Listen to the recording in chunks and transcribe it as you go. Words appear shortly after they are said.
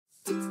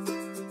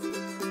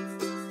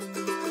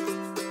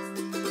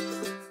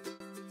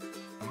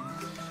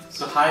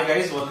So hi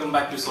guys, welcome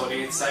back to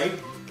Sorry Inside,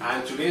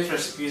 and today's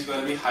recipe is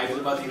going to be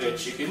Hyderabadi red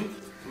chicken.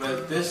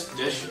 Well, this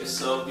dish is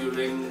served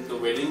during the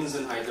weddings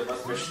in Hyderabad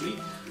especially.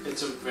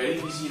 It's a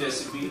very easy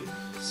recipe,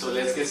 so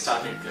let's get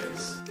started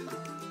guys.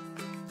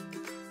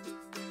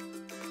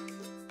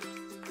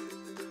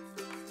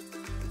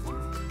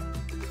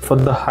 For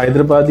the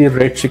Hyderabadi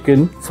red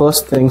chicken,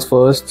 first things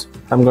first,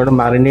 I'm going to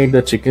marinate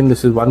the chicken.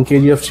 This is 1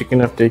 kg of chicken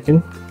I've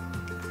taken.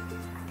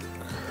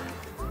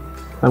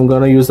 I'm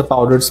going to use the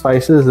powdered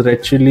spices,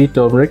 red chili,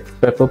 turmeric,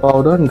 pepper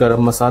powder and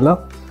garam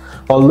masala.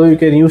 Although you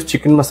can use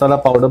chicken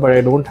masala powder, but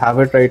I don't have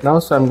it right now,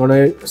 so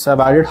I've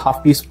added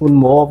half teaspoon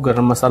more of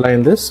garam masala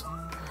in this.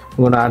 I'm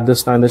going to add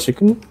this now in the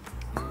chicken.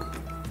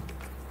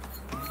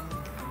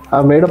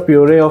 I've made a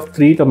puree of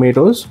 3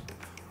 tomatoes.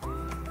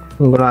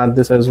 I'm going to add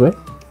this as well.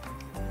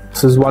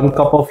 This is 1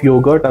 cup of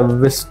yogurt. I've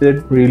whisked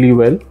it really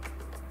well.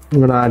 I'm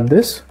going to add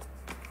this.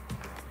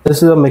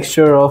 This is a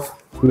mixture of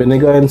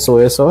vinegar and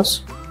soya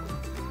sauce.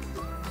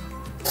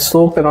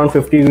 Soaked around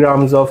 50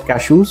 grams of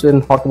cashews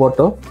in hot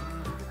water,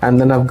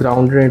 and then I've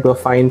ground it into a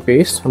fine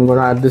paste. I'm going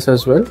to add this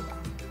as well.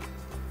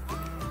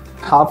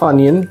 Half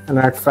onion, and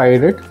I've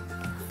fried it.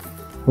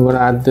 I'm going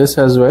to add this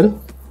as well.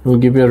 It will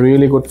give you a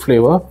really good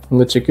flavor in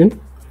the chicken.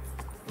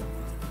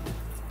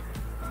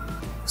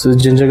 This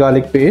is ginger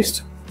garlic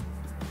paste.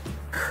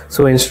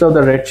 So instead of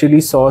the red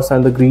chili sauce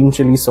and the green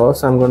chili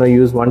sauce, I'm going to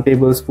use 1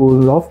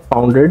 tablespoon of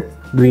pounded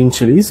green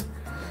chilies.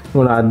 I'm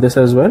going to add this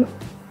as well.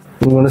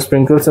 I'm going to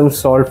sprinkle some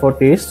salt for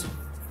taste.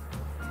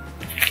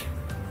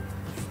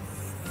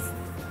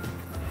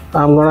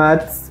 I'm going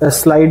to add a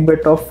slight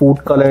bit of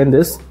food color in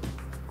this.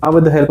 Now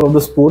with the help of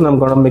the spoon, I'm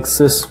going to mix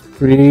this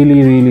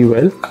really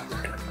well.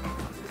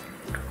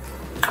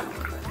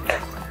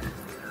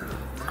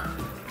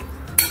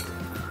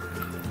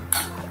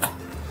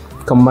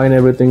 Combine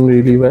everything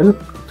really well.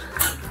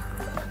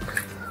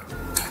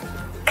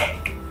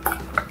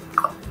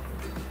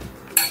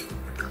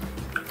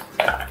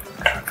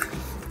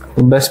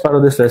 The best part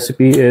of this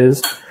recipe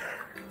is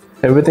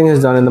everything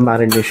is done in the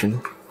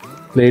marination.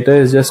 Later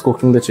is just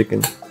cooking the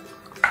chicken.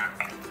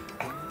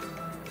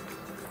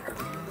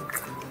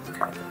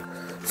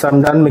 So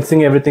I'm done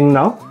mixing everything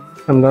now.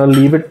 I'm going to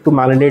leave it to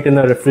marinate in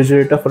the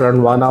refrigerator for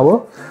around 1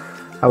 hour.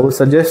 I would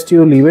suggest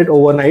you leave it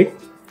overnight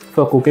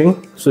for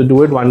cooking, so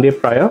do it 1 day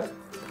prior.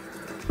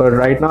 But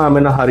right now I'm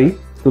in a hurry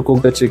to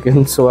cook the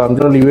chicken, so I'm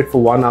going to leave it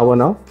for 1 hour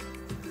now.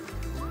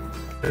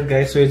 Okay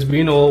guys, so it's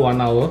been over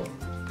 1 hour.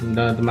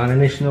 The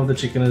marination of the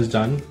chicken is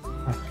done.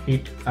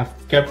 I've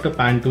kept the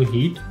pan to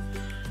heat.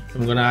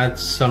 I'm gonna add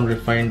some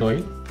refined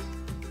oil.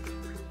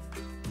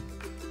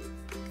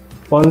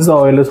 Once the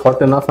oil is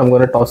hot enough, I'm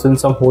gonna toss in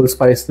some whole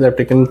spices. I've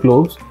taken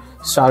cloves,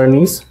 star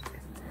anise,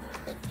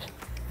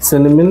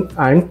 cinnamon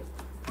and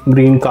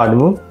green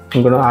cardamom.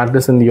 I'm gonna add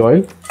this in the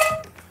oil.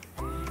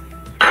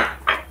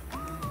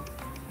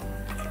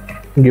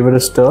 Give it a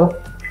stir.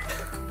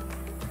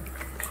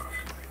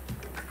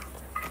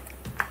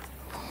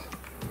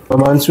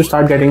 Once you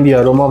start getting the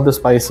aroma of the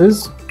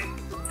spices,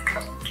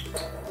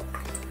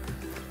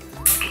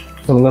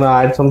 I'm going to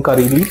add some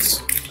curry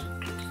leaves.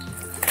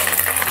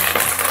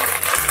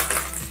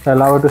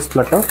 Allow it to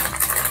splutter.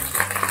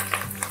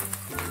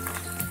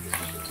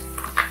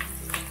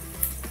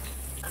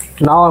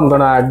 Now I'm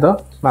going to add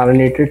the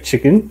marinated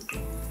chicken.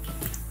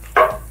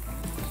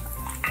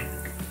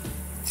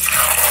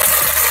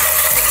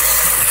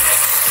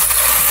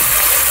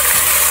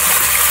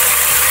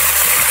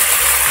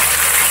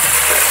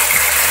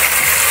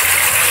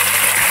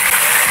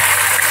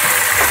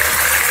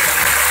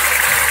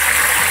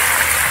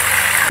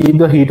 Keep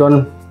the heat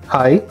on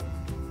high.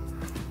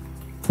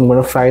 I'm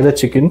going to fry the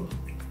chicken.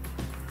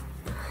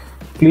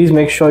 Please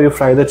make sure you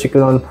fry the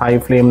chicken on high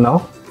flame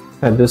now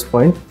at this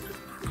point.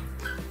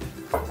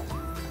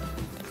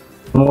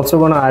 I'm also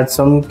going to add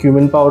some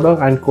cumin powder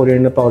and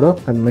coriander powder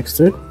and mix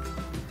it.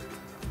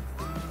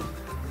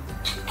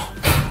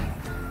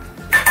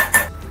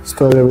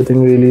 Stir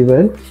everything really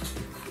well.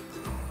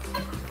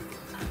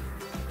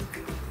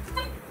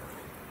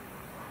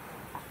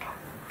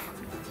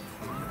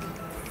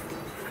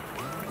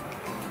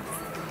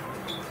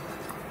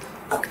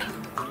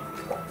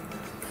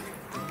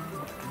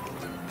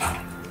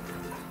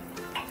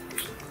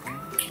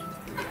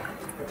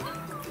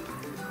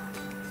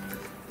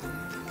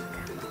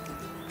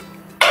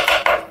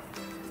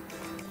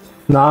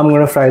 Now I'm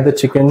going to fry the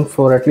chicken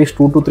for at least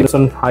 2 to 3 minutes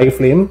on high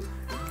flame.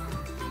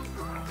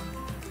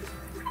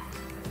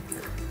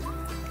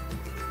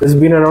 It's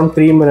been around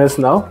 3 minutes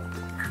now.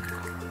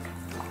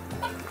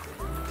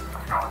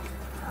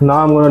 Now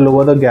I'm going to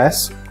lower the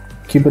gas.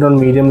 Keep it on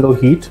medium-low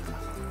heat.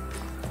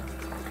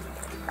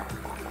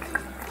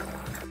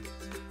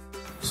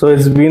 So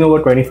it's been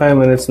over 25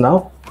 minutes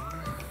now.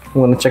 I'm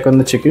going to check on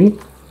the chicken.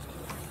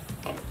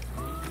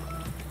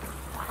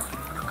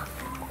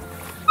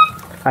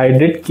 I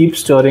did keep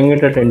stirring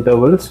it at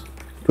intervals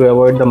to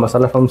avoid the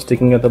masala from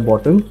sticking at the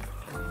bottom.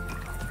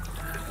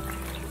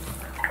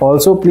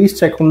 Also, please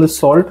check on the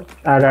salt.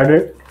 I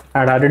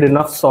added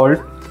enough salt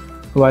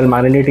while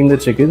marinating the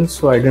chicken,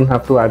 so I didn't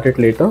have to add it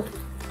later.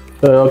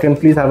 So you can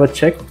please have a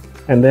check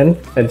and then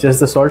adjust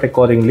the salt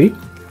accordingly.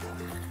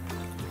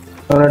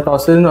 I'm gonna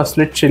toss in a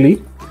split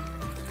chili,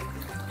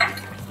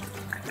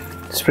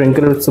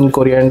 sprinkle it with some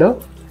coriander,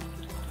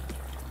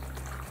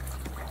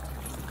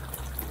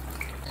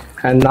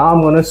 and now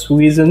I'm gonna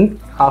squeeze in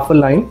half a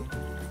lime.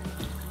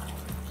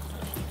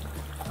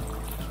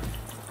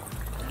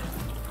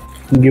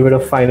 Give it a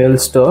final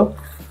stir.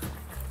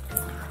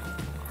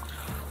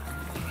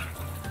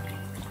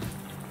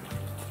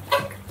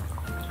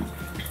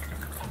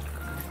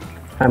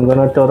 I'm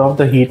gonna turn off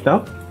the heat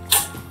now.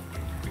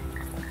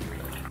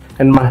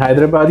 And my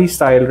Hyderabadi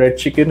style red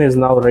chicken is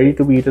now ready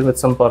to be eaten with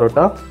some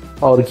parota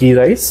or ghee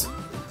rice.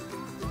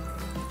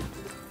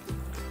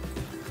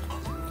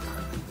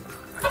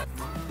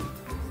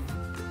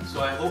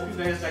 So I hope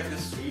you guys like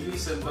this really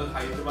simple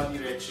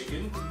Hyderabadi red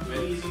chicken.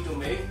 Very easy to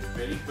make,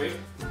 very quick.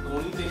 The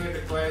only thing it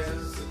requires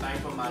is the time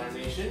for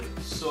marination.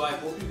 So I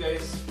hope you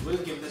guys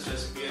will give this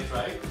recipe a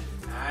try.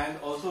 And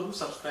also do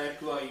subscribe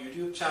to our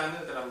YouTube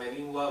channel. There are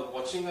many who are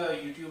watching our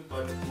YouTube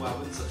but who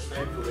haven't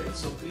subscribed to it.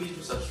 So please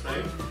do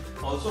subscribe.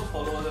 Also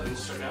follow us on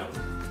Instagram.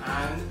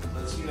 And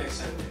I'll see you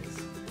next time,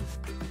 guys.